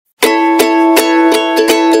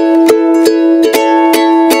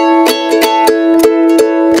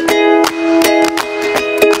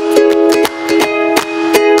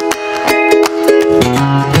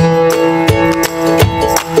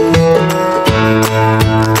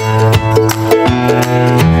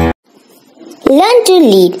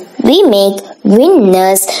lead. We make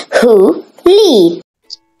winners who lead.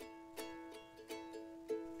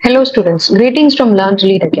 Hello students, greetings from Learn to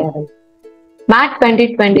Lead Academy. MAT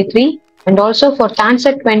 2023 and also for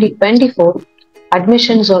TANCET 2024,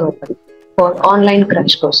 admissions are open for online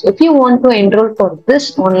crash course. If you want to enroll for this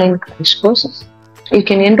online crash course, you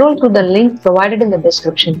can enroll through the link provided in the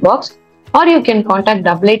description box, or you can contact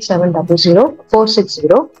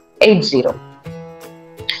 8870046080.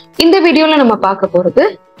 இந்த வீடியோல நம்ம பார்க்க போறது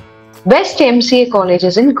best MCA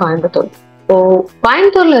colleges in Coimbatore. So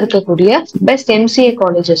கோயம்புத்தூர்ல இருக்கக்கூடிய best MCA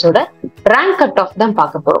collegesோட rank cut off தான்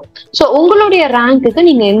பார்க்க போறோம். ஸோ உங்களுடைய ரேங்க்குக்கு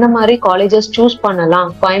நீங்க எந்த மாதிரி காலேஜஸ் சூஸ்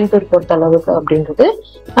பண்ணலாம் கோயம்புத்தூர் பொறுத்த அளவுக்கு அப்படின்றது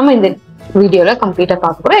நம்ம இந்த வீடியோல கம்ப்ளீட்டா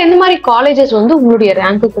பார்க்க போறோம். எந்த மாதிரி காலேஜஸ் வந்து உங்களுடைய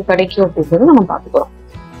ரேங்க்குக்கு கிடைக்கும் அப்படின்றது நம்ம பார்க்க போறோம்.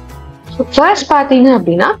 ஃபர்ஸ்ட் பாத்தீங்க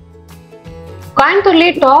அப்படின்னா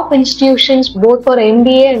கோயம்புத்தூர்லேயே top institutions both for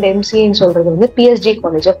MBA and MCA சொல்றது வந்து PSG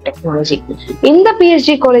காலேஜ் ஆஃப் டெக்னாலஜி. இந்த PSG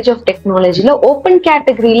காலேஜ் ஆஃப் டெக்னாலஜில ஓப்பன்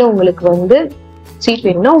கேட்டகரியில உங்களுக்கு வந்து சீட்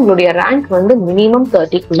வேணும்னா உங்களுடைய ரேங்க் வந்து மினிமம்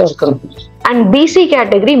 30 இருக்கணும். And BC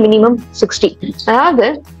category minimum 60. அதாவது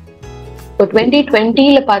இப்போ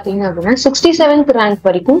 2020ல பாத்தீங்க அப்படின்னா 67th ரேங்க்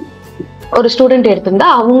வரைக்கும் ஒரு ஸ்டூடெண்ட் எடுத்திருந்தா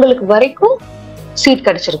அவங்களுக்கு வரைக்கும் சீட்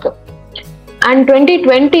கிடைச்சிருக்கு. அண்ட்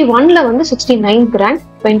 2021ல வந்து 69th ரேங்க்,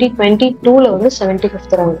 2022ல வந்து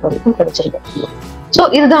 75th ரேங்க் வரைக்கும் கிடைச்சிருக்கு. ஸோ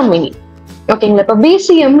இதுதான் மீனிங். ஓகேங்களா? இப்போ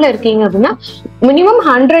BCMல இருக்கீங்க அப்படின்னா மினிமம்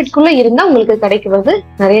 100க்குள்ள இருந்தா உங்களுக்கு கிடைக்கிறது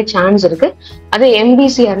நிறைய சான்ஸ் இருக்கு. அதே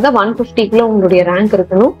MBCயா இருந்தா 150க்குள்ள உங்களுடைய ரேங்க்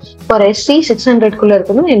இருக்கணும். ஃபார் SC 600க்குள்ள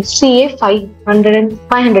இருக்கணும். MCA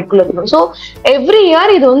 500க்குள்ள இருக்கணும். ஸோ எவ்ரி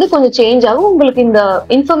இயர் இது வந்து கொஞ்சம் சேஞ்ச் ஆகும். உங்களுக்கு இந்த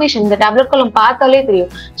இன்ஃபர்மேஷன் இந்த டேப்லெட் காலம் பார்த்தாலே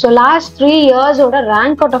தெரியும். So last 3 இயர்ஸோட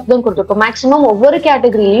rank out of தான் கொடுத்துருக்கோம். மேக்ஸிமம் ஒவ்வொரு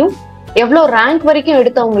கேட்டகரியிலையும் எவ்வளவு ரேங்க் வரைக்கும்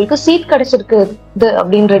எடுத்தவங்களுக்கு சீட் கிடைச்சிருக்கு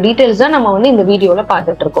அப்படின்ற டீடைல்ஸ் தான் நம்ம வந்து இந்த வீடியோல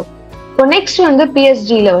பார்த்துட்டு இருக்கோம். இப்போ நெக்ஸ்ட் வந்து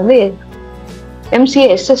PSGல வந்து MCA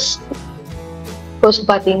SS கோர்ஸ்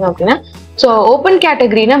பாத்தீங்க அப்படின்னா ஸோ ஓப்பன்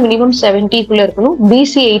கேட்டகரினா மினிமம் 70க்குள்ள இருக்கணும்.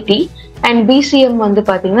 BC 80 அண்ட் BCM வந்து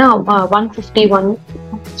பாத்தீங்கன்னா 150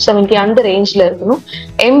 170 அந்த ரேஞ்ச்ல இருக்கணும்.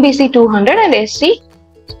 MBC 200 அண்ட் SC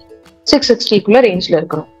 660க்குள்ள ரேஞ்ச்ல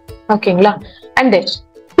இருக்கணும். ஓகேங்களா? அண்ட் தென்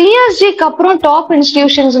PSG அப்புறம் டாப்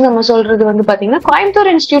இன்ஸ்டிடியூஷன்ஸ் நம்ம சொல்றது வந்து பாத்தீங்கன்னா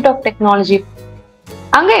கோயம்புத்தூர் இன்ஸ்டிடியூட் ஆஃப் டெக்னாலஜி.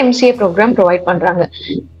 அங்க MCA ப்ரோக்ராம் ப்ரொவைட் பண்றாங்க.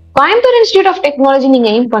 கோயம்புத்தூர் இன்ஸ்டிடியூட் ஆஃப் டெக்னாலஜி நீங்க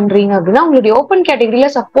எய்ம் பண்றீங்க அப்படின்னா உங்களுடைய ஓப்பன் கேட்டகரியில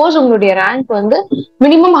சப்போஸ் உங்களுடைய ரேங்க் வந்து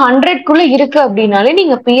மினிமம் 100க்குள்ள இருக்கு அப்படின்னாலே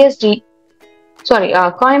நீங்க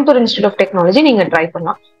கோயம்புத்தூர் இன்ஸ்டிடியூட் ஆஃப் டெக்னாலஜி நீங்க ட்ரை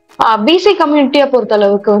பண்ணலாம். BC கம்யூனிட்டியை பொறுத்த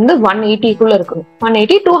அளவுக்கு வந்து 180க்குள்ள இருக்கணும்.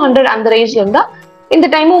 180 200 அந்த ரேஞ்ச்ல இருந்தா இந்த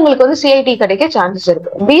டைம் உங்களுக்கு வந்து CIT கிடைக்க சான்சஸ்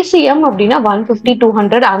இருக்கு. BCM அப்படின்னா 150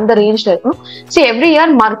 200 அந்த ரேஞ்ச்ல இருக்கணும். எவ்ரி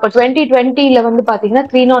இயர் மார்க் 2020ல வந்து பாத்தீங்கன்னா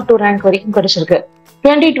 302 ரேங்க் வரைக்கும் கிடைச்சிருக்கு.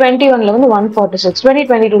 2021ல வந்து 146,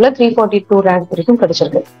 2022ல 342 ரேங்க் வரைக்கும்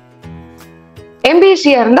கிடைச்சிருக்கு.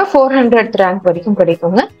 MBCயா இருந்தா 400 ரேங்க் வரைக்கும்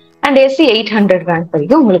கிடைக்குங்க. அண்ட் SC 800 ரேங்க்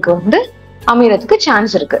வரைக்கும் உங்களுக்கு வந்து அமையறதுக்கு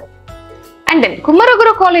சான்ஸ் இருக்கு. And then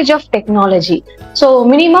Kumaraguru college of technology. So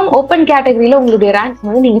minimum open கேட்டகரியில உங்களுடைய ரேங்க்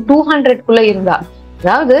வந்து நீங்க 200க்குள்ள இருந்தா,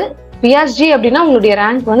 அதாவது PSG அப்படின்னா உங்களுடைய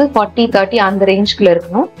ரேங்க் வந்து 40 30 அந்த ரேஞ்சுக்குள்ள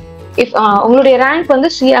இருக்கணும். இஃப் உங்களுடைய ரேங்க் வந்து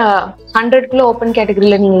 100க்குள்ள ஓப்பன்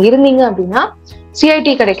கேட்டகரியில நீங்க இருந்தீங்க அப்படின்னா CIT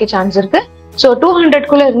கிடைக்க சான்ஸ் இருக்கு. ஸோ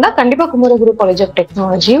 200க்குள்ள இருந்தா கண்டிப்பா குமரகுரு காலேஜ் ஆஃப்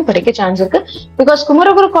டெக்னாலஜியும் கிடைக்க சான்ஸ் இருக்கு. Because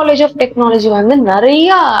Kumaraguru college of technology வந்து நிறைய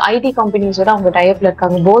IT கம்பெனிஸோட அவங்க டைப்ல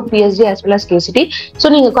இருக்காங்க, both PSG as well as KCT. So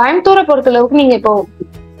நீங்க கோயம்புத்தூரை பொறுத்த அளவுக்கு நீங்க இப்போ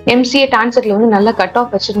MCA TANCETல வந்து நல்ல கட்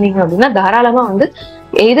ஆஃப் வச்சிருந்தீங்க அப்படின்னா தாராளமா வந்து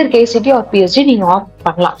எய்தர் KCT ஆர் PSG நீங்க ஆஃப்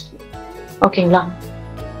பண்ணலாம். ஓகேங்களா?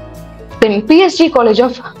 தென் PSG college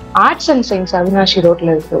of arts and science Avinashi ரோட்ல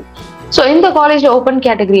இருக்கு. ஸோ இந்த காலேஜ்ல ஓப்பன்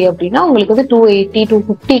கேட்டகரி அப்படின்னா உங்களுக்கு வந்து 280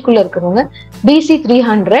 250க்குள்ள இருக்கணுங்க. BC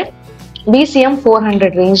 300, BCM 400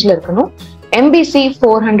 ரேஞ்ச்ல இருக்கணும். MBC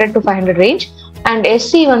 400 to 500 range and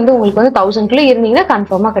SC வந்து உங்களுக்கு வந்து 1000க்குள்ள இருந்தீங்கன்னா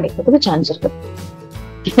கன்ஃபார்மா கிடைக்கிறதுக்கு சான்ஸ் இருக்கு.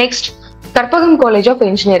 Next Karpagam college of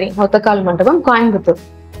engineering, Othakalmandapam, Coimbatore.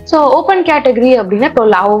 So open category அப்படின்னா இப்போ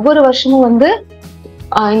ஒவ்வொரு வருஷமும் வந்து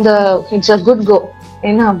இந்த இட்ஸ் அ குட் கோ.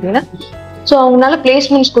 என்ன அப்படின்னா ஸோ அவங்களால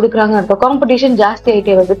பிளேஸ்மெண்ட்ஸ் கொடுக்குறாங்க. இப்போ காம்படிஷன் ஜாஸ்தி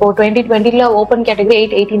ஆகிட்டே வருது. இப்போ 2020ல ஓப்பன் கேட்டகரி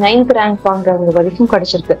 889th ரேங்க் வாங்குறவங்க வரைக்கும்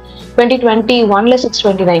கிடைச்சிருக்கு. 2021ல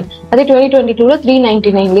 629, அதே 2022ல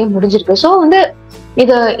 399லயே முடிஞ்சிருக்கு. ஸோ வந்து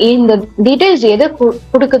இந்த டீடைல்ஸ் எதை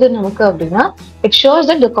கொடுக்குது நமக்கு அப்படின்னா it shows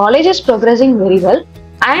that the college is progressing very well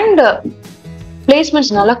and placements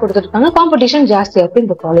நல்லா கொடுத்துருக்காங்க. காம்படிஷன் ஜாஸ்தியா இருக்கு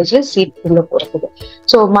இந்த காலேஜ்ல சீட் உள்ள போறதுக்கு.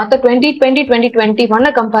 ஸோ மற்ற 2020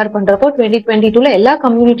 2021 கம்பேர் பண்றப்போ 2022ல எல்லா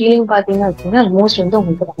கம்யூனிட்டிலையும் பாத்தீங்க அப்படின்னா ஆல்மோஸ்ட் வந்து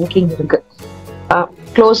உங்களுக்கு ரேங்கிங் இருக்கு,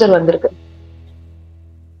 க்ளோசர் வந்திருக்கு.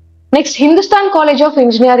 Next Hindustan College of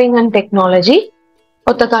Engineering and Technology.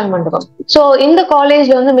 Othakkalmandapam. So இந்த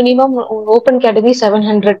காலேஜ்ல வந்து மினிமம் ஓப்பன் கேட்டகரி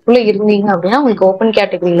 700 குள்ள இருந்தீங்க அப்படின்னா உங்களுக்கு ஓப்பன்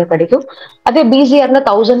கேட்டகரியில கிடைக்கும். அதே பிசிஆர் இருந்தா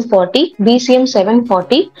 1040, பிசிஎம்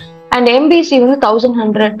 740 அண்ட் எம்பிசி வந்து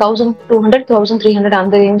 1100, 1200, 1300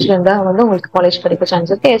 அந்த ரேஞ்ச்ல இருந்தா வந்து உங்களுக்கு காலேஜ் கிடைக்க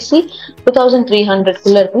சான்ஸ் இருக்கு. எஸ்சி 2300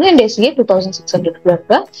 குள்ள இருக்குங்க அண்ட் எஸ்சிஏ 2600 குள்ள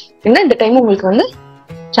இருக்கு. இந்த டைம் உங்களுக்கு வந்து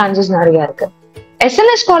சான்சஸ் நிறைய இருக்கு.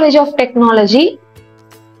 எஸ்என்எஸ் காலேஜ் ஆஃப் டெக்னாலஜி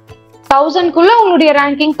 1000 குள்ள உங்களுடைய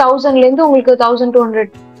ரேங்கிங் 1000ல இருந்து உங்களுக்கு 1200.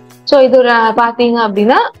 ஸோ இது பாத்தீங்க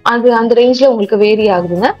அப்படின்னா அது அந்த ரேஞ்ச்ல உங்களுக்கு வேரி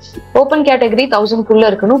ஆகுதுங்க. ஓப்பன் கேட்டகரி 1000 குள்ள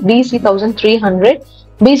இருக்கணும். PC 1300,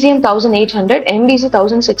 BCM 1800, MBC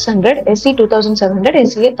 1600, SC 2700,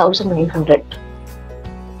 SCA 1900.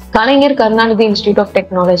 Kalaignar Karunanidhi institute of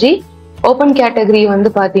technology open category வந்து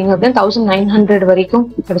பாத்தீங்க அப்படின்னா 1900 வரைக்கும்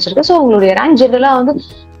கிடைச்சிருக்கு. ஸோ உங்களுடைய ரேங்க் ஜெனரலா வந்து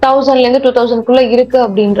 1000ல இருந்து 2000 குள்ள இருக்கு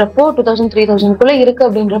அப்படின்றப்போ 2000, 3000 குள்ள இருக்கு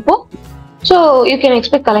அப்படின்றப்போ so you can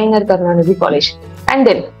expect Kalaignar Karunanidhi college. And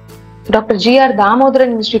then doctor GR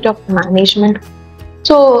Damodaran institute of management.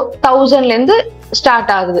 So 1000ல இருந்து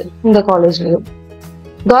ஸ்டார்ட் ஆகுது இந்த காலேஜ்லயும்.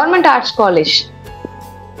 Government arts college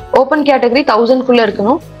open category 1000 குள்ள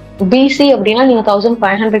இருக்கணும். பிசி அப்படின்னா நீங்க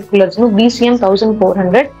 1500 குள்ள இருக்கணும். BCM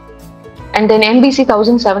 1400 and then MBC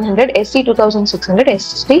 1700, SC 2600,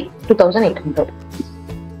 ST 2800.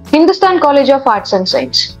 Hindustan College of Arts and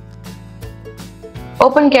Science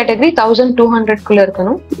open category 1200 குள்ள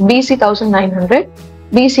இருக்கணும். BC 1900,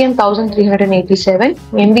 BCM 1387,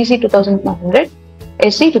 MBC 2500,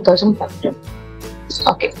 SC 2500.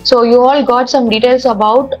 Okay, so you all got some details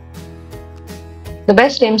about the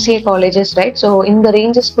best MCA colleges, right? So in the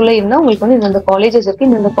ranges குள்ள இருந்தா உங்களுக்கு வந்து இந்த colleges இருக்கு.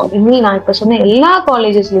 இந்த நான் இப்ப சொன்ன எல்லா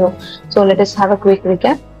collegesலயும். So let us have a quick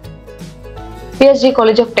recap. PSG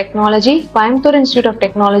College of Technology, Coimbatore Institute of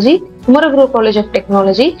Technology, Kumaraguru College of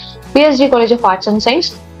Technology, PSG College of Arts and Science,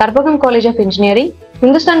 Karpagam College of Engineering,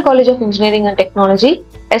 Hindustan College of Engineering and Technology,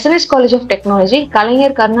 SNS College of Technology,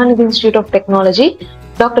 Kalaignar Karunanidhi Institute of Technology,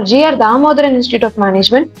 Dr. G.R. Damodaran Institute of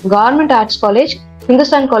Management, Government Arts College,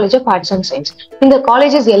 Hindustan College of Arts and Science. இந்த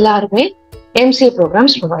colleges எல்லாருமே MCA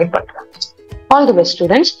programs provide பண்றாங்க. All the best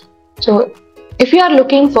students. So if you are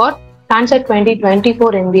looking for TANCET 2024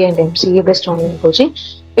 MBA and MCA based online coaching,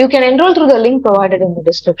 you can enroll through the link provided in the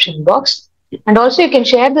description box. And also you can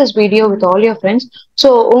share this video with all your friends. So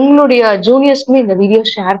உங்களுடைய ஜூனியர்ஸ்க்கு இந்த video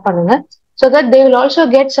share பண்ணுங்க so that they will also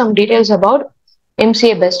get some details about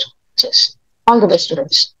MCA best coaches. All the best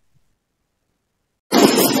students.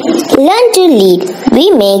 Learn to lead. We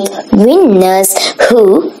make winners who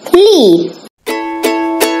lead.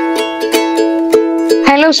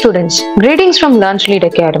 Hello students, greetings from Learn to Lead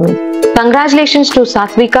Academy. Congratulations to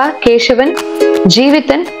Satvika, Keshavan,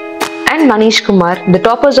 Jeevithan and Manish Kumar, the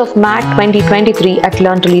toppers of MAT 2023 at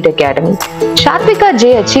Learn to Lead Academy. Satvika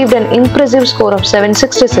J achieved an impressive score of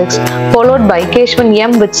 766, followed by Keshavan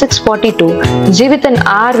M with 642, Jeevithan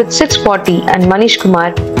R with 640 and Manish Kumar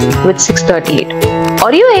with 638.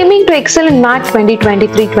 Are you aiming to excel in MAT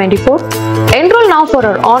 2023-24? Enroll now for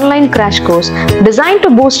our online crash course designed to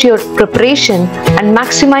boost your preparation and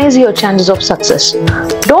maximize your chances of success.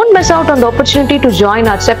 Don't miss out on the opportunity to join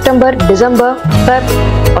our September, December, Feb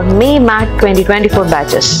or May MAT 2024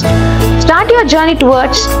 batches. Start your journey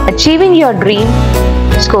towards achieving your dream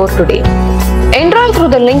score today. Enroll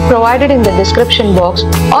through the link provided in the description box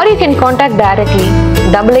or you can contact directly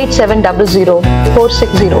 88700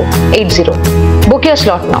 46080. Book your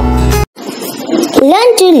slot now. Learn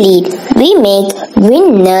to lead. We make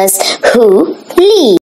winners who lead.